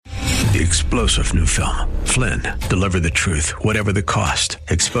the explosive new film, Flynn, deliver the truth, whatever the cost.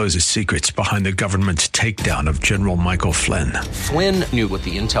 Exposes secrets behind the government's takedown of General Michael Flynn. Flynn knew what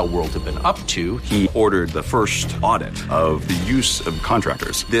the intel world had been up to. He ordered the first audit of the use of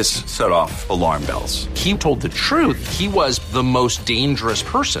contractors. This set off alarm bells. He told the truth. He was the most dangerous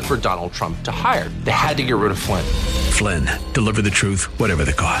person for Donald Trump to hire. They had to get rid of Flynn. Flynn, deliver the truth, whatever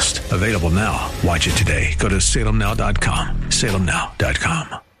the cost. Available now. Watch it today. Go to salemnow.com.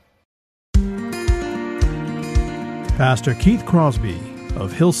 salemnow.com. Pastor Keith Crosby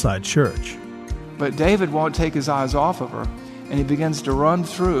of Hillside Church. But David won't take his eyes off of her, and he begins to run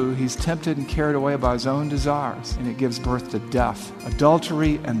through. He's tempted and carried away by his own desires, and it gives birth to death.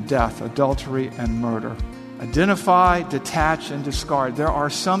 Adultery and death, adultery and murder. Identify, detach, and discard. There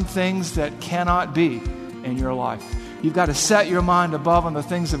are some things that cannot be in your life. You've got to set your mind above on the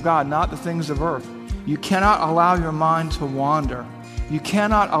things of God, not the things of earth. You cannot allow your mind to wander. You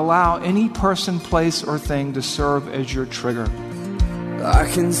cannot allow any person, place, or thing to serve as your trigger. I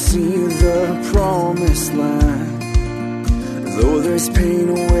can see the promised land, though there's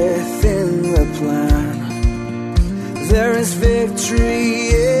pain within the plan. There is victory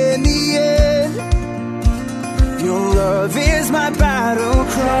in the end. Your love is my battle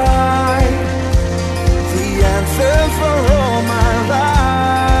cry, the answer for all my life.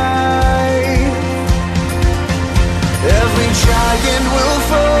 Every giant will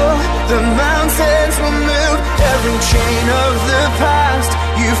fall, the mountains will move, every chain of the past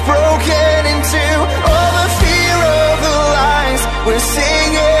you've broken into. All the fear of the lies, we're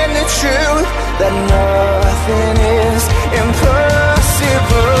singing the truth, that nothing is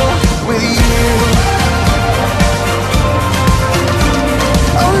impossible with you.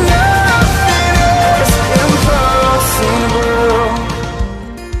 Oh, nothing is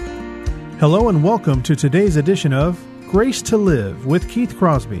impossible. Hello and welcome to today's edition of Grace to Live with Keith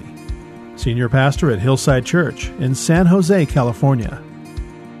Crosby, Senior Pastor at Hillside Church in San Jose, California.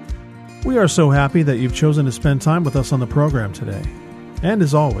 We are so happy that you've chosen to spend time with us on the program today. And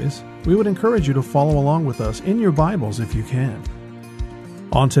as always, we would encourage you to follow along with us in your Bibles if you can.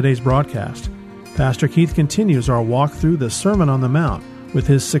 On today's broadcast, Pastor Keith continues our walk through the Sermon on the Mount with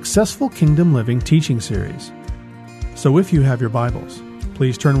his Successful Kingdom Living teaching series. So if you have your Bibles,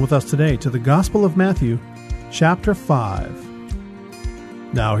 please turn with us today to the Gospel of Matthew, Chapter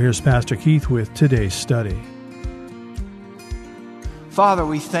 5. Now here's Pastor Keith with today's study. Father,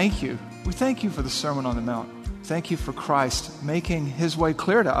 we thank you. We thank you for the Sermon on the Mount. Thank you for Christ making his way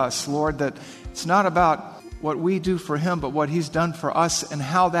clear to us, Lord, that it's not about what we do for him, but what he's done for us and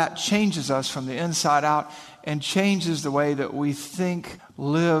how that changes us from the inside out and changes the way that we think,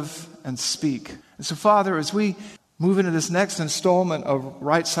 live, and speak. And so, Father, as we move into this next installment of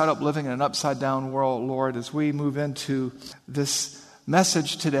Right Side Up Living in an Upside Down World, Lord, as we move into this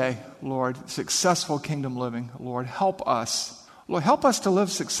message today, Lord, successful kingdom living, Lord, help us. Lord, help us to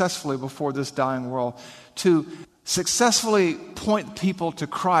live successfully before this dying world, to successfully point people to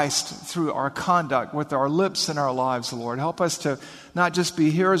Christ through our conduct, with our lips and our lives, Lord. Help us to not just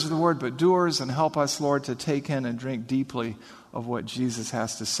be hearers of the word, but doers, and help us, Lord, to take in and drink deeply of what Jesus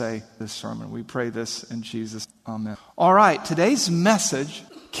has to say this sermon. We pray this in Jesus. Amen. All right, today's message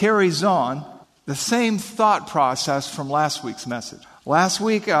carries on the same thought process from last week's message. Last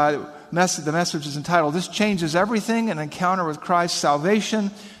week, the message is entitled, This Changes Everything, an Encounter with Christ.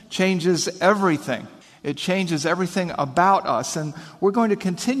 Salvation changes everything. It changes everything about us. And we're going to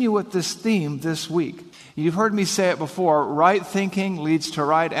continue with this theme this week. You've heard me say it before, right thinking leads to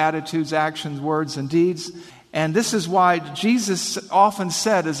right attitudes, actions, words, and deeds. And this is why Jesus often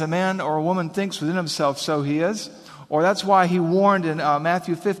said, as a man or a woman thinks within himself, so he is. Or that's why he warned in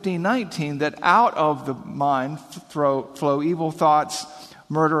Matthew 15:19 that out of the mind flow evil thoughts,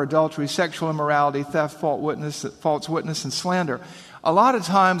 murder, adultery, sexual immorality, theft, false witness, and slander. A lot of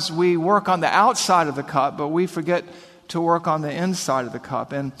times we work on the outside of the cup, but we forget to work on the inside of the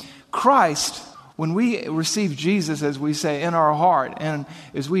cup. And Christ, when we receive Jesus, as we say, in our heart, and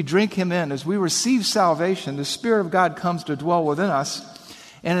as we drink him in, as we receive salvation, the Spirit of God comes to dwell within us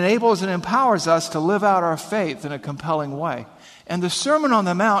and enables and empowers us to live out our faith in a compelling way. And the Sermon on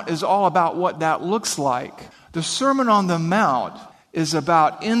the Mount is all about what that looks like. The Sermon on the Mount is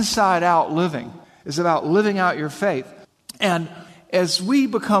about inside-out living, is about living out your faith. And as we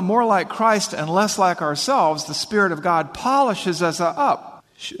become more like Christ and less like ourselves, the Spirit of God polishes us up.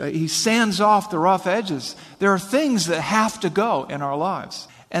 He sands off the rough edges. There are things that have to go in our lives.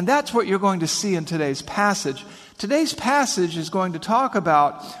 And that's what you're going to see in today's passage. Today's passage is going to talk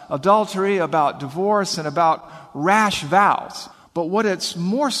about adultery, about divorce, and about rash vows. But what it's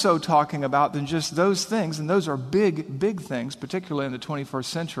more so talking about than just those things, and those are big, big things, particularly in the 21st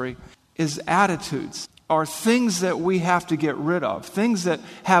century, is attitudes, or things that we have to get rid of, things that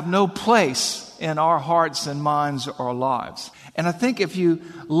have no place in our hearts and minds or lives. And I think if you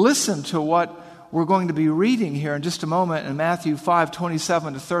listen to what we're going to be reading here in just a moment in Matthew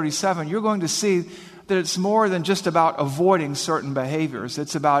 5:27 to 37, you're going to see that it's more than just about avoiding certain behaviors.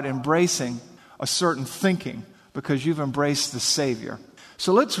 It's about embracing a certain thinking because you've embraced the Savior.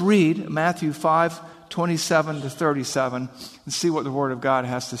 So let's read Matthew 5:27 to 37 and see what the Word of God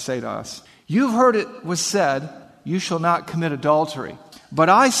has to say to us. You've heard it was said, you shall not commit adultery. But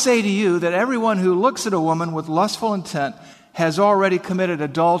I say to you that everyone who looks at a woman with lustful intent has already committed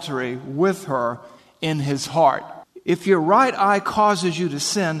adultery with her in his heart. If your right eye causes you to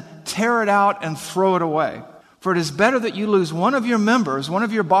sin, tear it out and throw it away. For it is better that you lose one of your members, one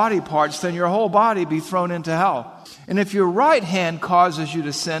of your body parts, than your whole body be thrown into hell. And if your right hand causes you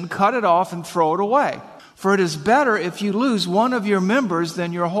to sin, cut it off and throw it away. For it is better if you lose one of your members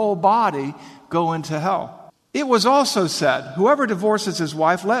than your whole body go into hell. It was also said, whoever divorces his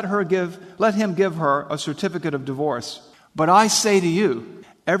wife, let him give her a certificate of divorce. But I say to you,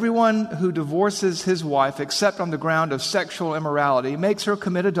 everyone who divorces his wife, except on the ground of sexual immorality, makes her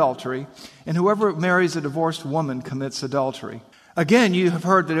commit adultery, and whoever marries a divorced woman commits adultery. Again, you have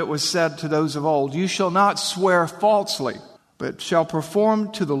heard that it was said to those of old, you shall not swear falsely, but shall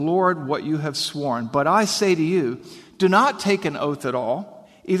perform to the Lord what you have sworn. But I say to you, do not take an oath at all,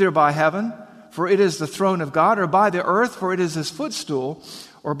 either by heaven, for it is the throne of God, or by the earth, for it is his footstool,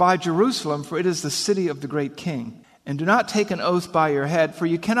 or by Jerusalem, for it is the city of the great king. And do not take an oath by your head, for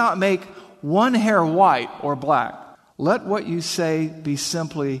you cannot make one hair white or black. Let what you say be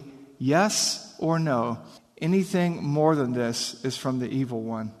simply yes or no. Anything more than this is from the evil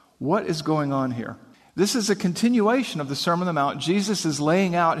one. What is going on here? This is a continuation of the Sermon on the Mount. Jesus is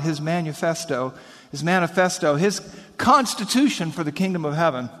laying out his manifesto, his constitution for the kingdom of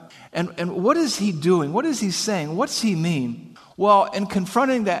heaven. And what is he doing? What is he saying? What's he mean? Well, in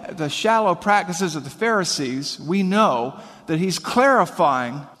confronting the shallow practices of the Pharisees, we know that he's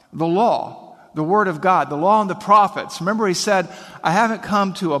clarifying the law, the Word of God, the law and the prophets. Remember, he said, I haven't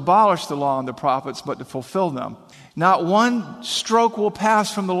come to abolish the law and the prophets, but to fulfill them. Not one stroke will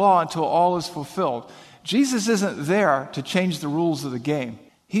pass from the law until all is fulfilled. Jesus isn't there to change the rules of the game.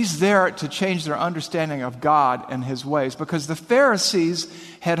 He's there to change their understanding of God and his ways, because the Pharisees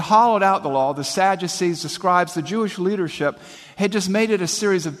had hollowed out the law. The Sadducees, the scribes, the Jewish leadership had just made it a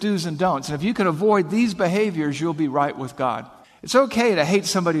series of do's and don'ts. And if you can avoid these behaviors, you'll be right with God. It's okay to hate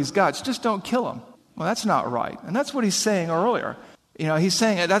somebody's guts, just don't kill them. Well, that's not right. And that's what he's saying earlier. He's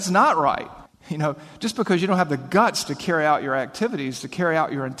saying that's not right. Just because you don't have the guts to carry out your activities, to carry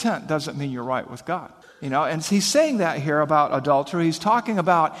out your intent, doesn't mean you're right with God. And he's saying that here about adultery. He's talking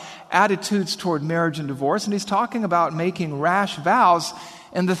about attitudes toward marriage and divorce, and he's talking about making rash vows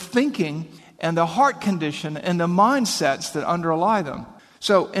and the thinking and the heart condition and the mindsets that underlie them.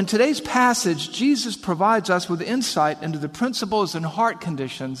 So in today's passage, Jesus provides us with insight into the principles and heart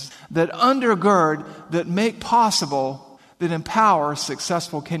conditions that undergird, that make possible, that empower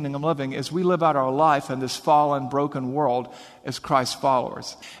successful kingdom living as we live out our life in this fallen, broken world as Christ's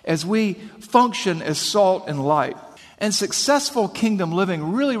followers, as we function as salt and light. And successful kingdom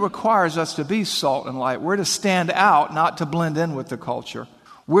living really requires us to be salt and light. We're to stand out, not to blend in with the culture.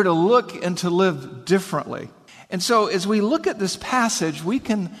 We're to look and to live differently. And so as we look at this passage, we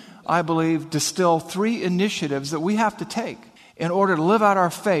can, I believe, distill 3 initiatives that we have to take in order to live out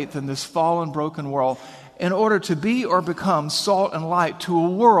our faith in this fallen, broken world, in order to be or become salt and light to a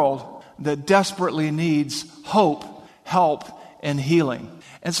world that desperately needs hope, help, and healing.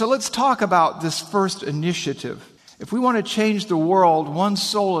 And so let's talk about this first initiative. If we want to change the world one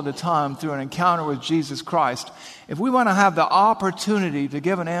soul at a time through an encounter with Jesus Christ, if we want to have the opportunity to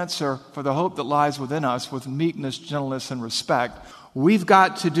give an answer for the hope that lies within us with meekness, gentleness, and respect, we've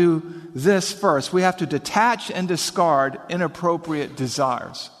got to do this first. We have to detach and discard inappropriate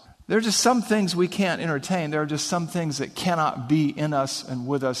desires. There are just some things we can't entertain. There are just some things that cannot be in us and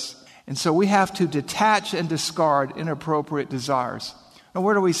with us. And so we have to detach and discard inappropriate desires. Now,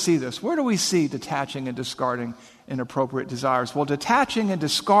 where do we see this? Where do we see detaching and discarding inappropriate desires? Well, detaching and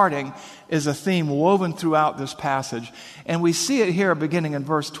discarding is a theme woven throughout this passage. And we see it here beginning in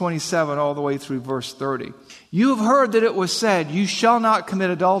verse 27 all the way through verse 30. You have heard that it was said, you shall not commit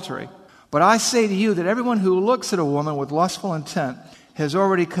adultery. But I say to you that everyone who looks at a woman with lustful intent has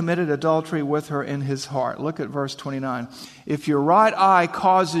already committed adultery with her in his heart. Look at verse 29. If your right eye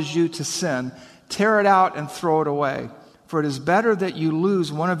causes you to sin, tear it out and throw it away. For it is better that you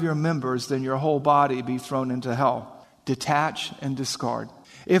lose one of your members than your whole body be thrown into hell. Detach and discard.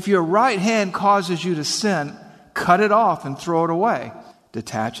 If your right hand causes you to sin, cut it off and throw it away.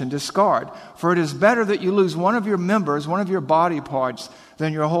 detach and discard. For it is better that you lose one of your members, one of your body parts,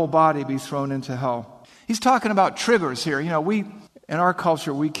 than your whole body be thrown into hell. He's talking about triggers here. In our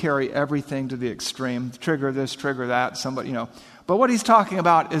culture, we carry everything to the extreme. Trigger this, trigger that, somebody. But what he's talking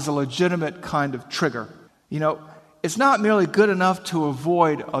about is a legitimate kind of trigger. It's not merely good enough to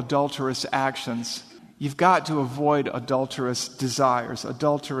avoid adulterous actions. You've got to avoid adulterous desires,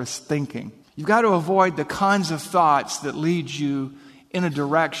 adulterous thinking. You've got to avoid the kinds of thoughts that lead you in a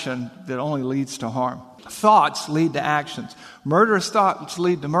direction that only leads to harm. Thoughts lead to actions. Murderous thoughts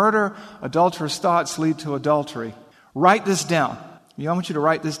lead to murder. Adulterous thoughts lead to adultery. Write this down. I want you to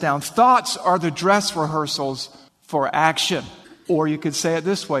write this down. Thoughts are the dress rehearsals for action. Or you could say it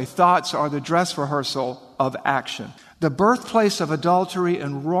this way. Thoughts are the dress rehearsal of action. The birthplace of adultery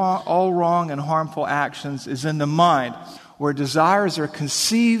and all wrong and harmful actions is in the mind, where desires are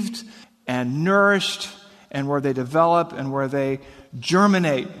conceived and nourished, and where they develop and where they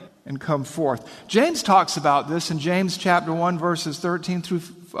germinate and come forth. James talks about this in James chapter 1, verses 13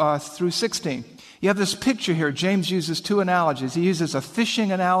 through 16. You have this picture here. James uses two analogies. He uses a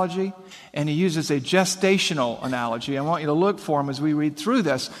fishing analogy and he uses a gestational analogy. I want you to look for them as we read through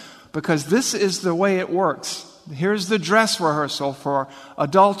this, because this is the way it works. Here's the dress rehearsal for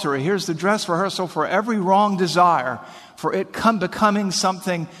adultery. Here's the dress rehearsal for every wrong desire, for it becoming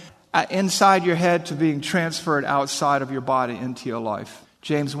something inside your head to being transferred outside of your body into your life.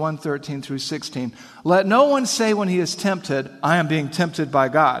 James 1:13 through 16. Let no one say when he is tempted, I am being tempted by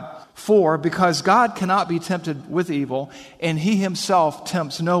God. For because God cannot be tempted with evil, and he himself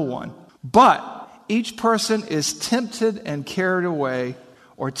tempts no one. But each person is tempted and carried away,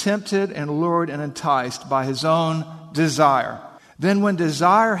 or tempted and lured and enticed by his own desire. Then when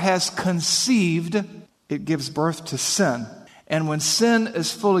desire has conceived, it gives birth to sin. And when sin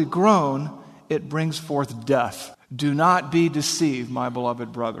is fully grown, it brings forth death. Do not be deceived, my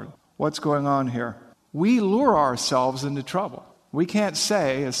beloved brethren. What's going on here? We lure ourselves into trouble. We can't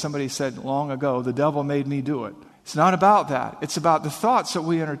say, as somebody said long ago, the devil made me do it. It's not about that. It's about the thoughts that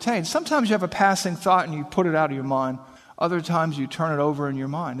we entertain. Sometimes you have a passing thought and you put it out of your mind. Other times you turn it over in your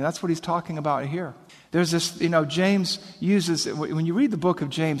mind. And that's what he's talking about here. There's this, James uses, when you read the book of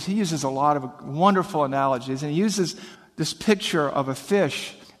James, he uses a lot of wonderful analogies. And he uses this picture of a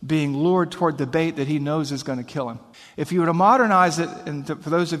fish being lured toward the bait that he knows is going to kill him. If you were to modernize it, and for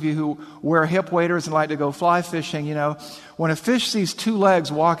those of you who wear hip waders and like to go fly fishing, when a fish sees two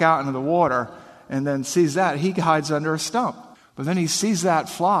legs walk out into the water and then sees that, he hides under a stump. But then he sees that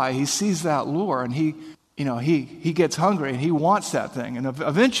fly, he sees that lure, and he gets hungry and he wants that thing. And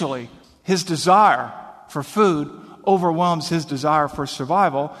eventually his desire for food overwhelms his desire for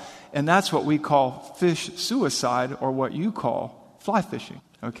survival. And that's what we call fish suicide, or what you call fly fishing.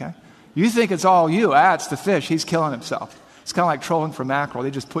 Okay? You think it's all you. It's the fish. He's killing himself. It's kind of like trolling for mackerel. They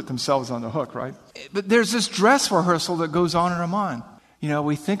just put themselves on the hook, right? But there's this dress rehearsal that goes on in our mind.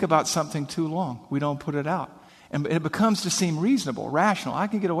 We think about something too long. We don't put it out. And it becomes to seem reasonable, rational. I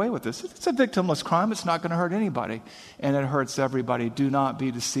can get away with this. It's a victimless crime. It's not going to hurt anybody. And it hurts everybody. Do not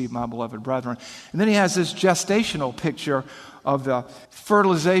be deceived, my beloved brethren. And then he has this gestational picture of the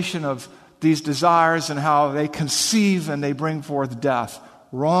fertilization of these desires and how they conceive and they bring forth death.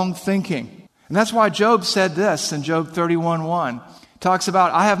 Wrong thinking. And that's why Job said this in Job 31:1. Talks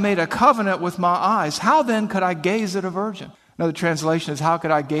about, I have made a covenant with my eyes. How then could I gaze at a virgin? Another translation is, how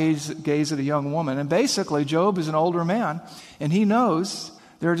could I gaze at a young woman? And basically, Job is an older man, and he knows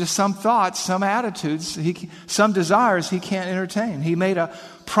there are just some thoughts, some attitudes, some desires he can't entertain. He made a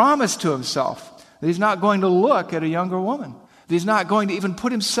promise to himself that he's not going to look at a younger woman. That he's not going to even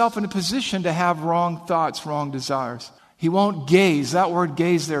put himself in a position to have wrong thoughts, wrong desires. He won't gaze. That word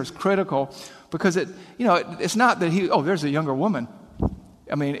gaze there is critical, because it's not that there's a younger woman.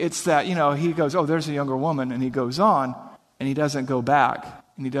 I mean, it's that, he goes, there's a younger woman, and he goes on, and he doesn't go back,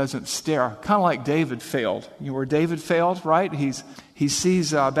 and he doesn't stare. Kind of like David failed. Where David failed, right? He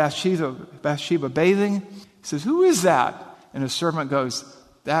sees Bathsheba bathing. He says, who is that? And his servant goes,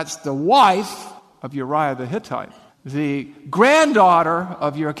 that's the wife of Uriah the Hittite, the granddaughter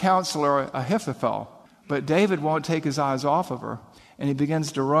of your counselor Ahithophel. But David won't take his eyes off of her, and he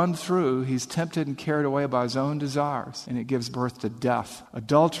begins to run through. He's tempted and carried away by his own desires, and it gives birth to death.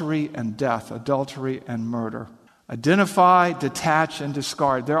 Adultery and death, adultery and murder. Identify, detach, and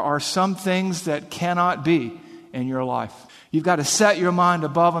discard. There are some things that cannot be in your life. You've got to set your mind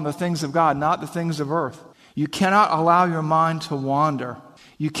above on the things of God, not the things of earth. You cannot allow your mind to wander.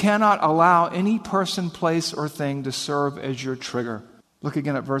 You cannot allow any person, place, or thing to serve as your trigger. Look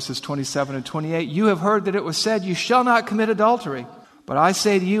again at verses 27 and 28. You have heard that it was said, you shall not commit adultery. But I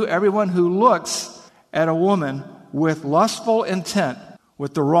say to you, everyone who looks at a woman with lustful intent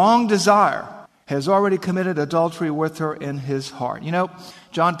with the wrong desire has already committed adultery with her in his heart. You know,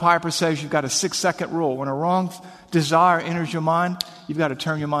 John Piper says you've got a 6-second rule. When a wrong desire enters your mind, you've got to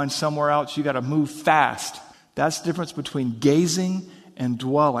turn your mind somewhere else. You've got to move fast. That's the difference between gazing and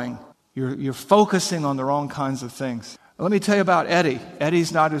dwelling. You're focusing on the wrong kinds of things. Let me tell you about Eddie.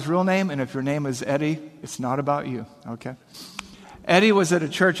 Eddie's not his real name, and if your name is Eddie, it's not about you, okay? Eddie was at a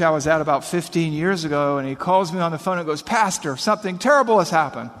church I was at about 15 years ago, and he calls me on the phone and goes, "Pastor, something terrible has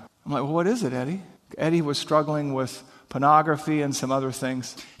happened." I'm like, "Well, what is it, Eddie?" Eddie was struggling with pornography and some other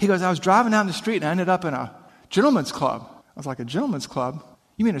things. He goes, "I was driving down the street and I ended up in a gentleman's club." I was like, "A gentleman's club?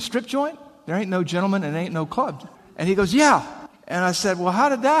 You mean a strip joint? There ain't no gentleman and ain't no club." And he goes, "Yeah." And I said, "Well, how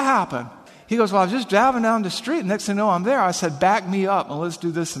did that happen?" He goes, "Well, I was just driving down the street. Next thing you know, I'm there." I said, "Back me up and let's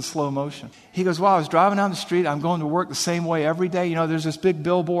do this in slow motion." He goes, "Well, I was driving down the street. I'm going to work the same way every day. You know, there's this big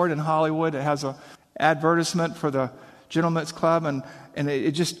billboard in Hollywood that has a advertisement for the gentleman's club. And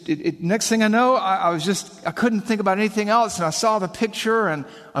next thing I know, I couldn't think about anything else. And I saw the picture and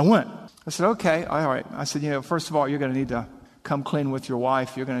I went." I said, "Okay, all right." I said, "First of all, you're going to need to come clean with your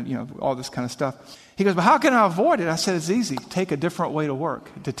wife. You're going to, all this kind of stuff." He goes, "But how can I avoid it?" I said, "It's easy. Take a different way to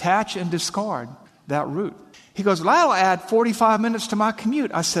work. Detach and discard that route." He goes, "Well, that'll add 45 minutes to my commute."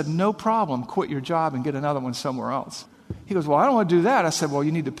 I said, "No problem. Quit your job and get another one somewhere else." He goes, "Well, I don't want to do that." I said, "Well,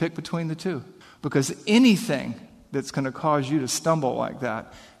 you need to pick between the two. Because anything that's going to cause you to stumble like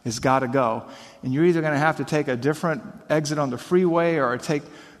that has got to go. And you're either going to have to take a different exit on the freeway or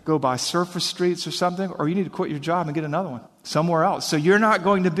go by surface streets or something, or you need to quit your job and get another one somewhere else. So you're not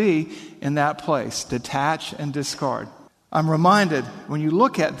going to be in that place. Detach and discard." I'm reminded, when you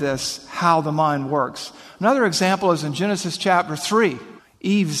look at this, how the mind works. Another example is in Genesis chapter 3,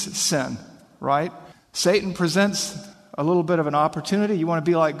 Eve's sin, right? Satan presents a little bit of an opportunity. You want to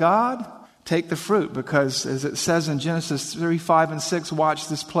be like God? Take the fruit, because as it says in Genesis 3, 5, and 6, watch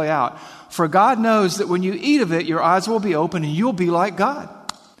this play out. "For God knows that when you eat of it, your eyes will be open and you'll be like God,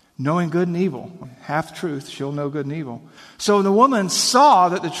 knowing good and evil." Half truth, she'll know good and evil. "So the woman saw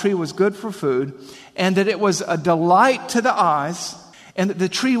that the tree was good for food, and that it was a delight to the eyes, and that the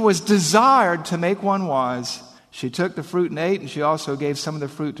tree was desired to make one wise. She took the fruit and ate, and she also gave some of the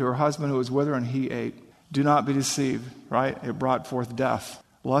fruit to her husband who was with her, and he ate." Do not be deceived, right? It brought forth death.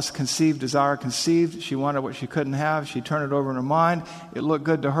 Lust conceived, desire conceived. She wanted what she couldn't have. She turned it over in her mind. It looked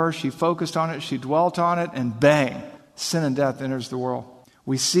good to her. She focused on it. She dwelt on it, and bang, sin and death enters the world.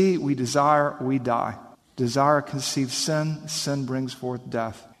 We see, we desire, we die. Desire conceives sin. Sin brings forth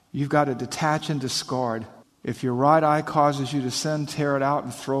death. You've got to detach and discard. If your right eye causes you to sin, tear it out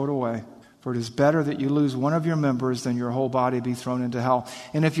and throw it away. For it is better that you lose one of your members than your whole body be thrown into hell.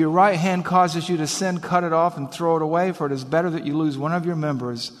 And if your right hand causes you to sin, cut it off and throw it away. For it is better that you lose one of your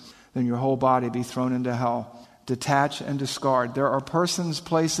members than your whole body be thrown into hell. Detach and discard. There are persons,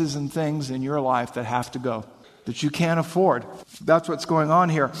 places, and things in your life that have to go, that you can't afford. That's what's going on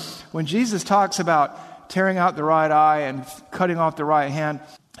here. When Jesus talks about tearing out the right eye and cutting off the right hand,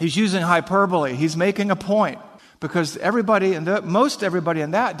 he's using hyperbole. He's making a point. Because most everybody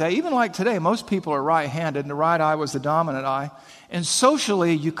in that day, even like today, most people are right-handed, and the right eye was the dominant eye. And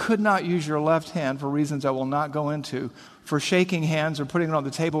socially, you could not use your left hand for reasons I will not go into, for shaking hands or putting it on the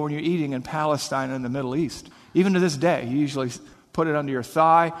table when you're eating in Palestine and in the Middle East. Even to this day, you usually put it under your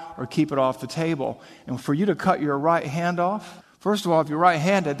thigh or keep it off the table. And for you to cut your right hand off, first of all, if you're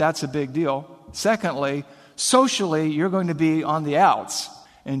right-handed, that's a big deal. Secondly, socially, you're going to be on the outs.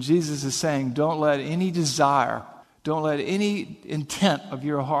 And Jesus is saying, don't let any desire, don't let any intent of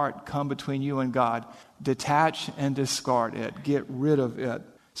your heart come between you and God. Detach and discard it. Get rid of it.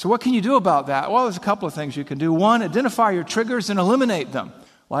 So what can you do about that? Well, there's a couple of things you can do. One, identify your triggers and eliminate them.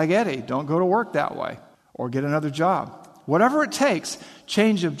 Like Eddie, don't go to work that way or get another job. Whatever it takes,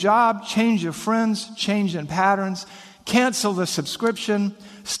 change of job, change of friends, change in patterns, cancel the subscription,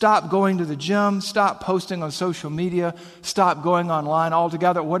 stop going to the gym, stop posting on social media, stop going online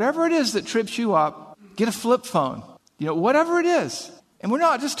altogether. Whatever it is that trips you up, get a flip phone. Whatever it is. And we're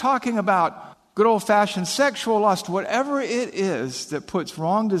not just talking about good old-fashioned sexual lust. Whatever it is that puts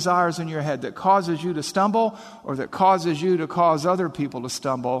wrong desires in your head, that causes you to stumble or that causes you to cause other people to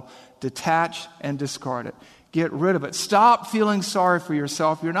stumble, detach and discard it. Get rid of it. Stop feeling sorry for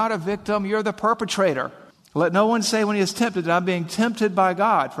yourself. You're not a victim. You're the perpetrator. Let no one say when he is tempted that I'm being tempted by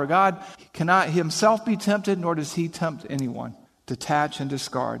God. For God cannot himself be tempted, nor does he tempt anyone. Detach and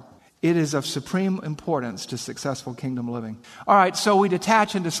discard. It is of supreme importance to successful kingdom living. All right, so we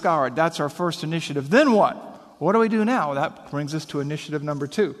detach and discard. That's our first initiative. Then what? What do we do now? That brings us to initiative number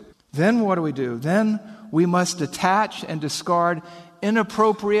 2. Then what do we do? Then we must detach and discard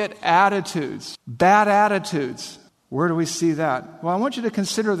inappropriate attitudes, bad attitudes. Where do we see that? Well, I want you to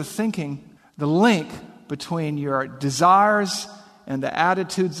consider the link between your desires and the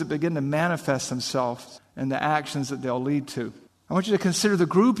attitudes that begin to manifest themselves and the actions that they'll lead to. I want you to consider the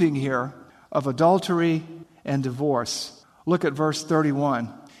grouping here of adultery and divorce. Look at verse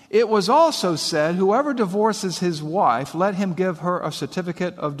 31. It was also said, whoever divorces his wife, let him give her a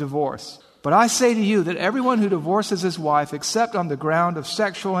certificate of divorce. But I say to you that everyone who divorces his wife, except on the ground of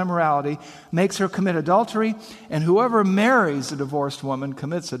sexual immorality, makes her commit adultery, and whoever marries a divorced woman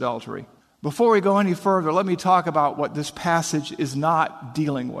commits adultery. Before we go any further, let me talk about what this passage is not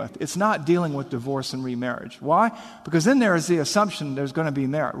dealing with. It's not dealing with divorce and remarriage. Why? Because in there is the assumption there's going to be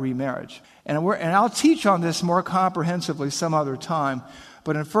remarriage. And I'll teach on this more comprehensively some other time.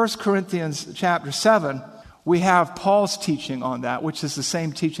 But in 1 Corinthians chapter 7, we have Paul's teaching on that, which is the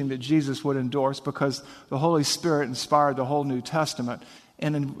same teaching that Jesus would endorse because the Holy Spirit inspired the whole New Testament.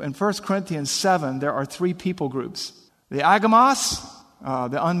 And in 1 Corinthians 7, there are three people groups. The agamos,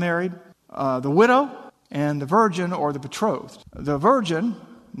 the unmarried, the widow, and the virgin or the betrothed. The virgin,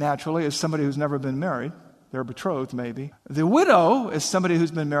 naturally, is somebody who's never been married. They're betrothed, maybe. The widow is somebody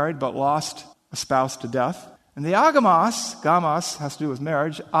who's been married but lost a spouse to death. And the gamos has to do with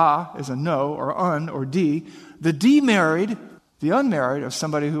marriage. A is a no or un or D. The demarried, the unmarried, is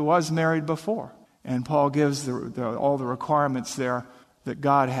somebody who was married before. And Paul gives all the requirements there that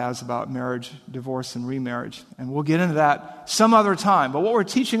God has about marriage, divorce, and remarriage. And we'll get into that some other time. But what we're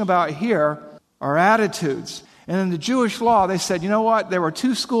teaching about here are attitudes. And in the Jewish law, they said, you know what? There were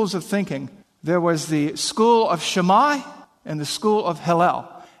two schools of thinking. There was the school of Shammai and the school of Hillel.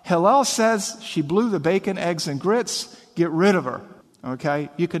 Hillel says she blew the bacon, eggs, and grits. Get rid of her. Okay?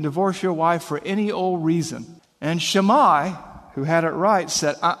 You can divorce your wife for any old reason. And Shammai, who had it right,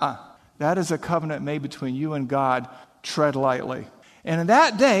 said, that is a covenant made between you and God. Tread lightly. And in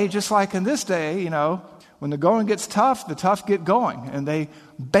that day, just like in this day, when the going gets tough, the tough get going. And they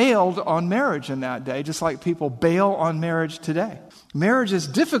bailed on marriage in that day, just like people bail on marriage today. Marriage is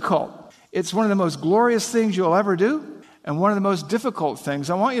difficult. It's one of the most glorious things you'll ever do, and one of the most difficult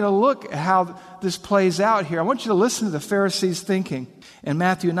things. I want you to look at how this plays out here. I want you to listen to the Pharisees' thinking in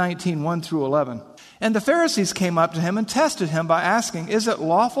Matthew 19, 1 through 11. And the Pharisees came up to him and tested him by asking, is it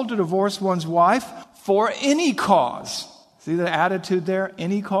lawful to divorce one's wife for any cause? See the attitude there?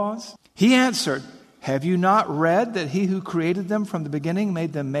 Any cause? He answered, have you not read that he who created them from the beginning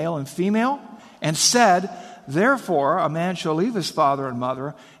made them male and female? And said, therefore a man shall leave his father and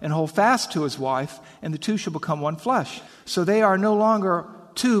mother and hold fast to his wife, and the two shall become one flesh. So they are no longer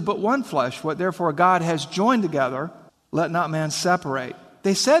two, but one flesh. What therefore God has joined together, let not man separate.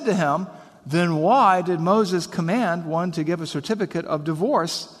 They said to him, then why did Moses command one to give a certificate of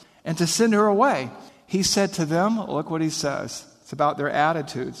divorce and to send her away? He said to them, look what he says. It's about their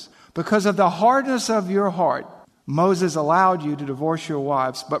attitudes. Because of the hardness of your heart, Moses allowed you to divorce your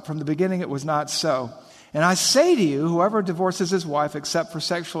wives, but from the beginning it was not so. And I say to you, whoever divorces his wife except for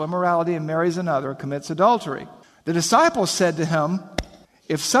sexual immorality and marries another commits adultery. The disciples said to him,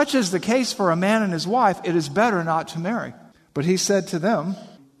 if such is the case for a man and his wife, it is better not to marry. But he said to them,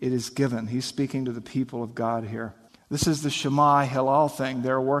 it is given. He's speaking to the people of God here. This is the Shammai Hillel thing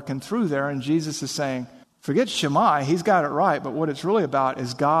they're working through there, and Jesus is saying, forget Shammai, he's got it right, but what it's really about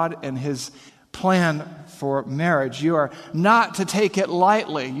is God and his plan for marriage. You are not to take it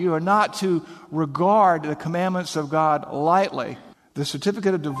lightly. You are not to regard the commandments of God lightly. The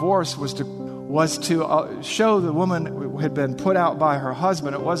certificate of divorce was to show the woman who had been put out by her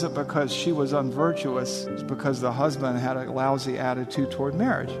husband. It wasn't because she was unvirtuous. It was because the husband had a lousy attitude toward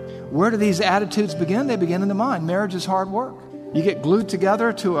marriage. Where do these attitudes begin? They begin in the mind. Marriage is hard work. You get glued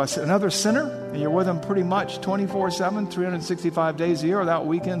together to another sinner, and you're with them pretty much 24/7, 365 days a year without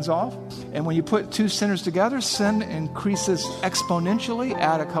weekends off. And when you put two sinners together, sin increases exponentially.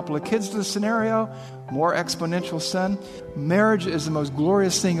 Add a couple of kids to the scenario, more exponential sin. Marriage is the most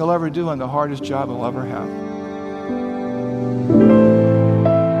glorious thing you'll ever do and the hardest job you'll ever have.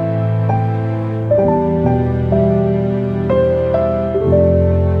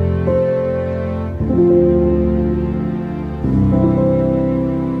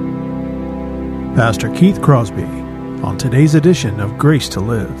 Pastor Keith Crosby on today's edition of Grace to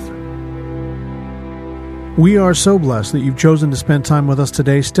Live. We are so blessed that you've chosen to spend time with us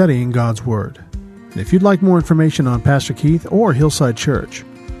today studying God's Word. And if you'd like more information on Pastor Keith or Hillside Church,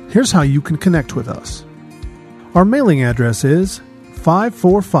 here's how you can connect with us. Our mailing address is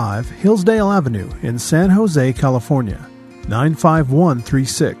 545 Hillsdale Avenue in San Jose, California,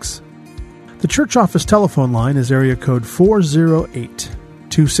 95136. The church office telephone line is area code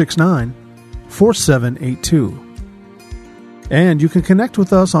 408-269-4782. And you can connect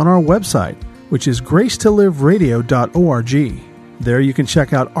with us on our website, which is gracetoliveradio.org. There you can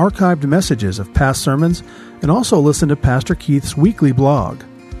check out archived messages of past sermons and also listen to Pastor Keith's weekly blog.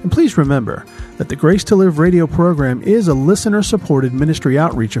 And please remember that the Grace to Live radio program is a listener-supported ministry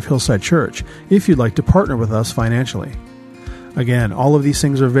outreach of Hillside Church if you'd like to partner with us financially. Again, all of these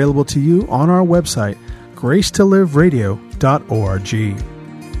things are available to you on our website,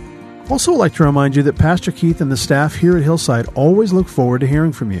 gracetoliveradio.org. Also, I'd like to remind you that Pastor Keith and the staff here at Hillside always look forward to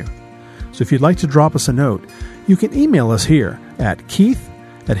hearing from you. So if you'd like to drop us a note, you can email us here at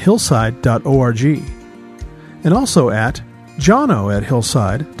keith@hillside.org and also at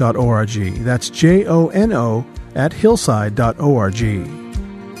jono@hillside.org. That's JONO@hillside.org.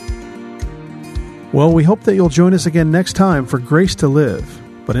 Well, we hope that you'll join us again next time for Grace to Live.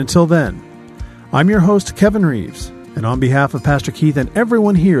 But until then, I'm your host, Kevin Reeves, and on behalf of Pastor Keith and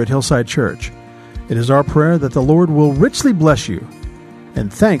everyone here at Hillside Church, it is our prayer that the Lord will richly bless you.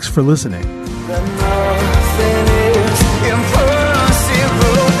 And thanks for listening.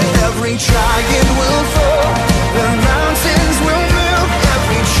 Every giant will fall, the mountains will move,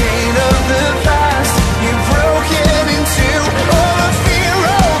 every chain of the past you've broken into. All the fear,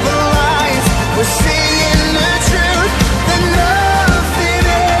 all the lies, we're singing the truth, that nothing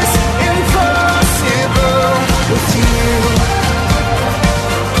is impossible with you.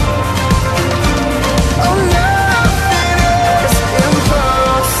 Oh, nothing is impossible.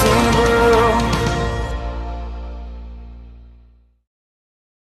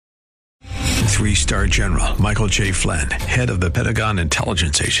 3-star General Michael J. Flynn, head of the Pentagon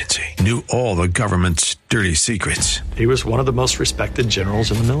Intelligence Agency, knew all the government's dirty secrets. He was one of the most respected generals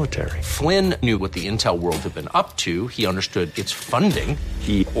in the military. Flynn knew what the intel world had been up to. He understood its funding.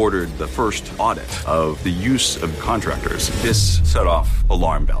 He ordered the first audit of the use of contractors. This set off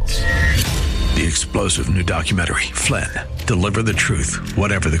alarm bells. The explosive new documentary, Flynn, Deliver the Truth,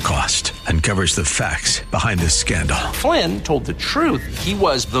 Whatever the Cost, uncovers the facts behind this scandal. Flynn told the truth. He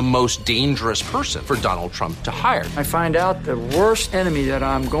was the most dangerous person for Donald Trump to hire. I find out the worst enemy that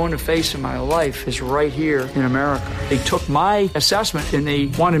I'm going to face in my life is right here in America. They took my assessment and they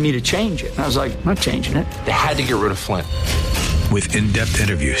wanted me to change it. And I was like, I'm not changing it. They had to get rid of Flynn. With in-depth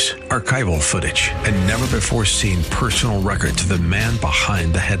interviews, archival footage, and never-before-seen personal records of the man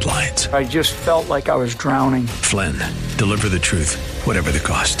behind the headlines. I just felt like I was drowning. Flynn, Deliver the Truth, Whatever the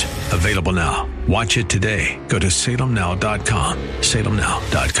Cost. Available now. Watch it today. Go to salemnow.com.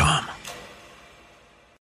 salemnow.com.